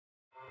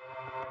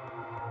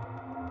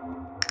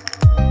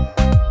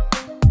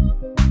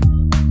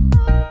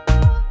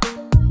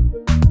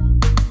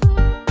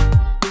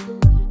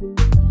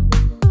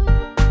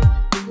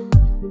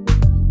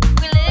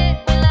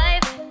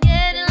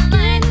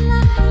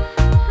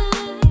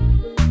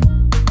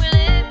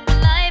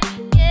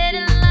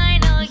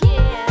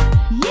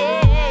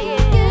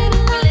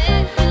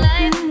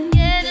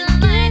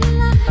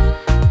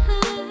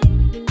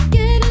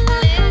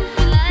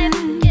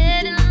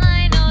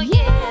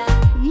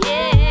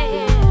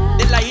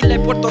de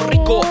Puerto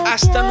Rico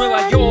hasta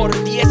Nueva York.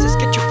 The essence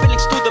get your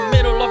feelings to the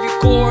middle of your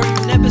core.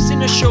 You've never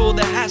seen a show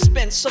that has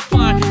been so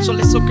fine, so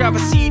let's all grab a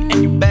seat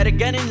and you better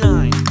get in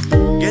line.